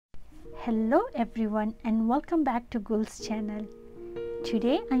Hello everyone and welcome back to Gul's channel.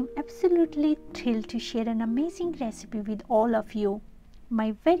 Today I'm absolutely thrilled to share an amazing recipe with all of you.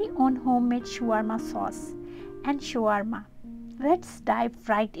 My very own homemade shawarma sauce and shawarma. Let's dive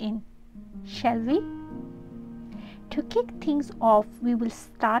right in, shall we? To kick things off, we will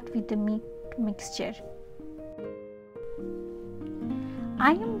start with the meat mixture.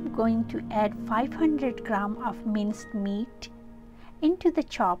 I am going to add 500 grams of minced meat into the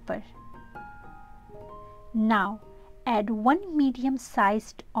chopper. Now add 1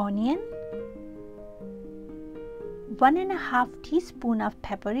 medium-sized onion, 1.5 teaspoon of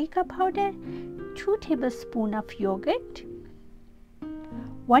paprika powder, 2 tablespoons of yogurt,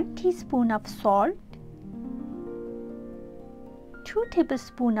 1 teaspoon of salt, 2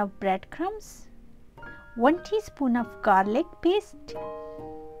 tablespoons of breadcrumbs, 1 teaspoon of garlic paste,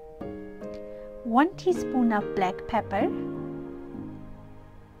 1 teaspoon of black pepper.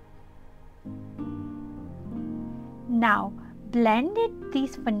 Now blend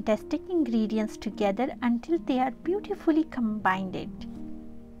these fantastic ingredients together until they are beautifully combined.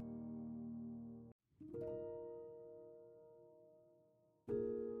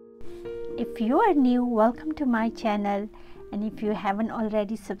 If you are new, welcome to my channel, and if you haven't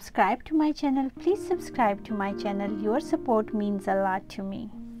already subscribed to my channel, please subscribe to my channel. Your support means a lot to me.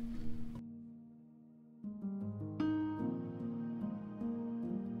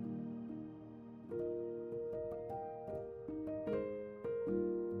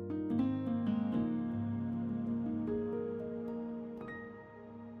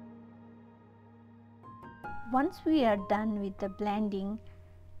 Once we are done with the blending,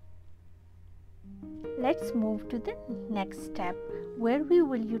 let's move to the next step where we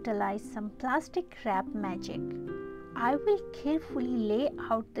will utilize some plastic wrap magic. I will carefully lay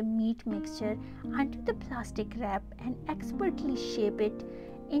out the meat mixture onto the plastic wrap and expertly shape it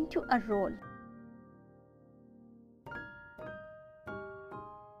into a roll.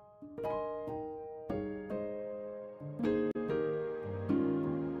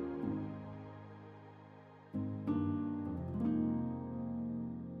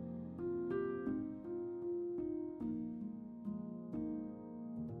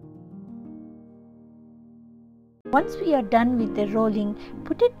 Once we are done with the rolling,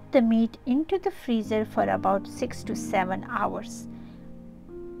 put the meat into the freezer for about 6 to 7 hours.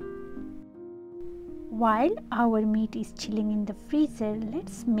 While our meat is chilling in the freezer,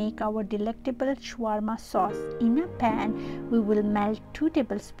 let's make our delectable shawarma sauce. In a pan, we will melt 2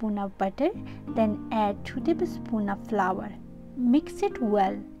 tablespoons of butter, then add 2 tablespoons of flour. Mix it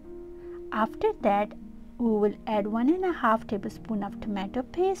well. After that, we will add 1.5 tablespoons of tomato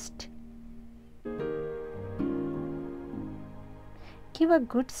paste. Give a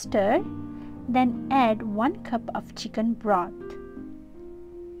good stir, then add 1 cup of chicken broth.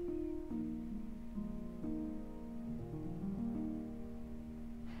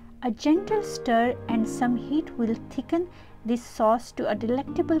 A gentle stir and some heat will thicken this sauce to a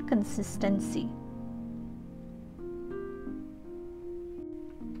delectable consistency.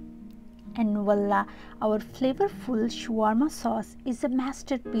 And voila, our flavorful shawarma sauce is a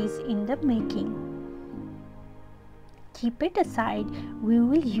masterpiece in the making. Keep it aside, we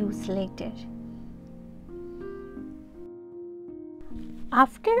will use later.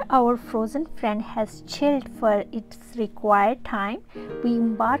 After our frozen friend has chilled for its required time, we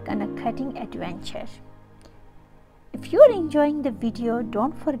embark on a cutting adventure. If you are enjoying the video,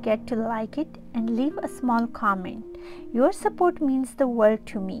 don't forget to like it and leave a small comment. Your support means the world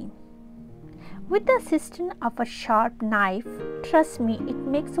to me. With the assistance of a sharp knife, trust me, it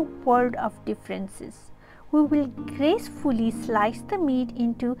makes a world of differences. We will gracefully slice the meat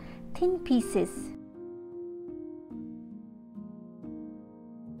into thin pieces.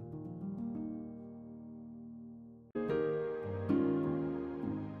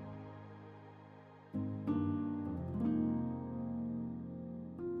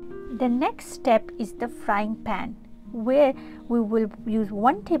 The next step is the frying pan, where we will use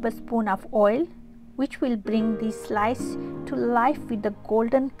 1 tablespoon of oil, which will bring the slice to life with a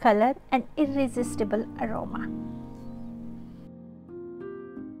golden color and irresistible aroma.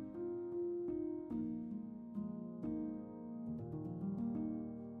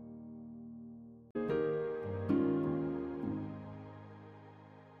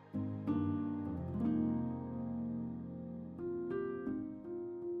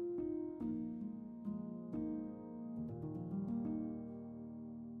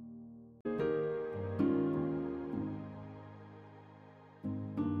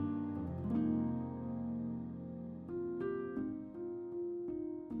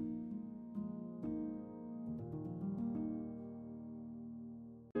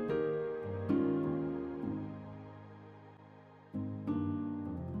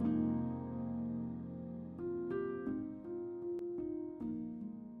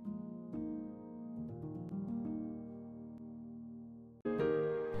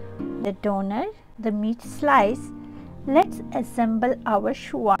 the doner, the meat slice, let's assemble our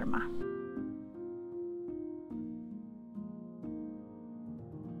shawarma.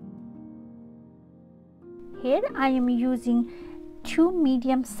 Here I am using 2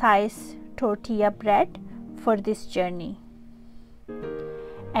 medium-sized tortilla bread for this journey.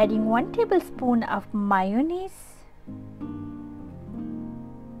 Adding 1 tablespoon of mayonnaise,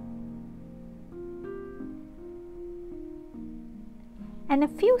 and a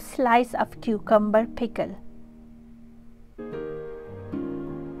few slices of cucumber pickle.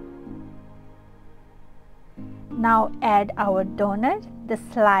 Now add our doner, the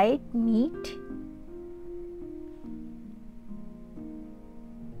sliced meat,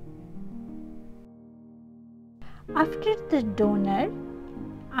 after the doner,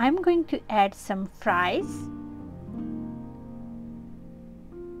 I'm going to add some fries,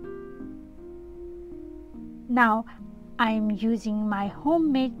 now I am using my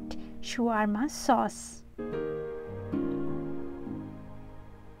homemade shawarma sauce.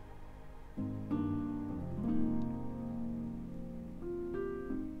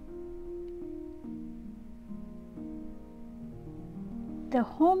 The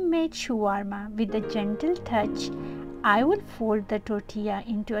homemade shawarma, with a gentle touch, I will fold the tortilla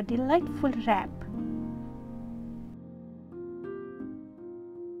into a delightful wrap.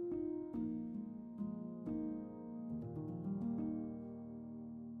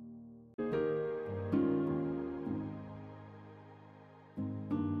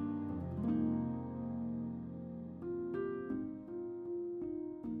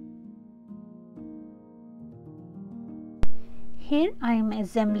 Here I am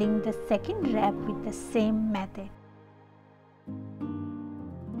assembling the second wrap with the same method.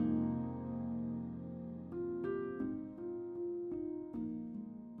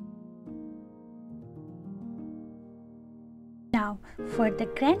 Now for the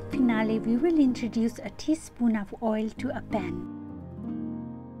grand finale, we will introduce a teaspoon of oil to a pan.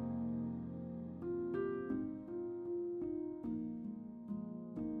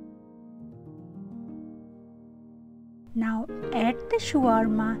 Now add the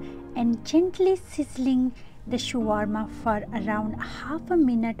shawarma and gently sizzling the shawarma for around half a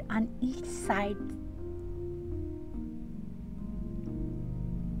minute on each side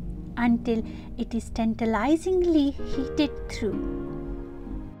until it is tantalizingly heated through.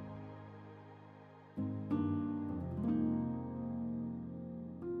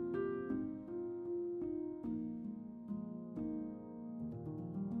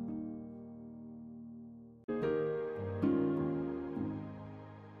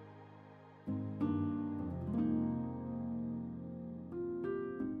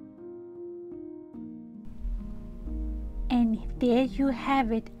 And there you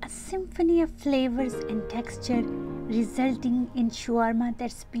have it, a symphony of flavors and texture resulting in shawarma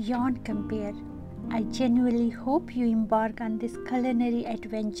that's beyond compare. I genuinely hope you embark on this culinary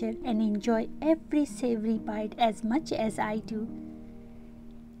adventure and enjoy every savory bite as much as I do.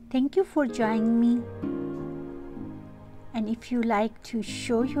 Thank you for joining me. And if you like to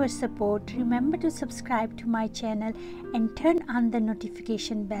show your support, remember to subscribe to my channel and turn on the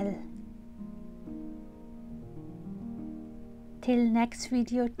notification bell. Till next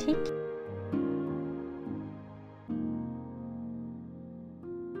video, take care.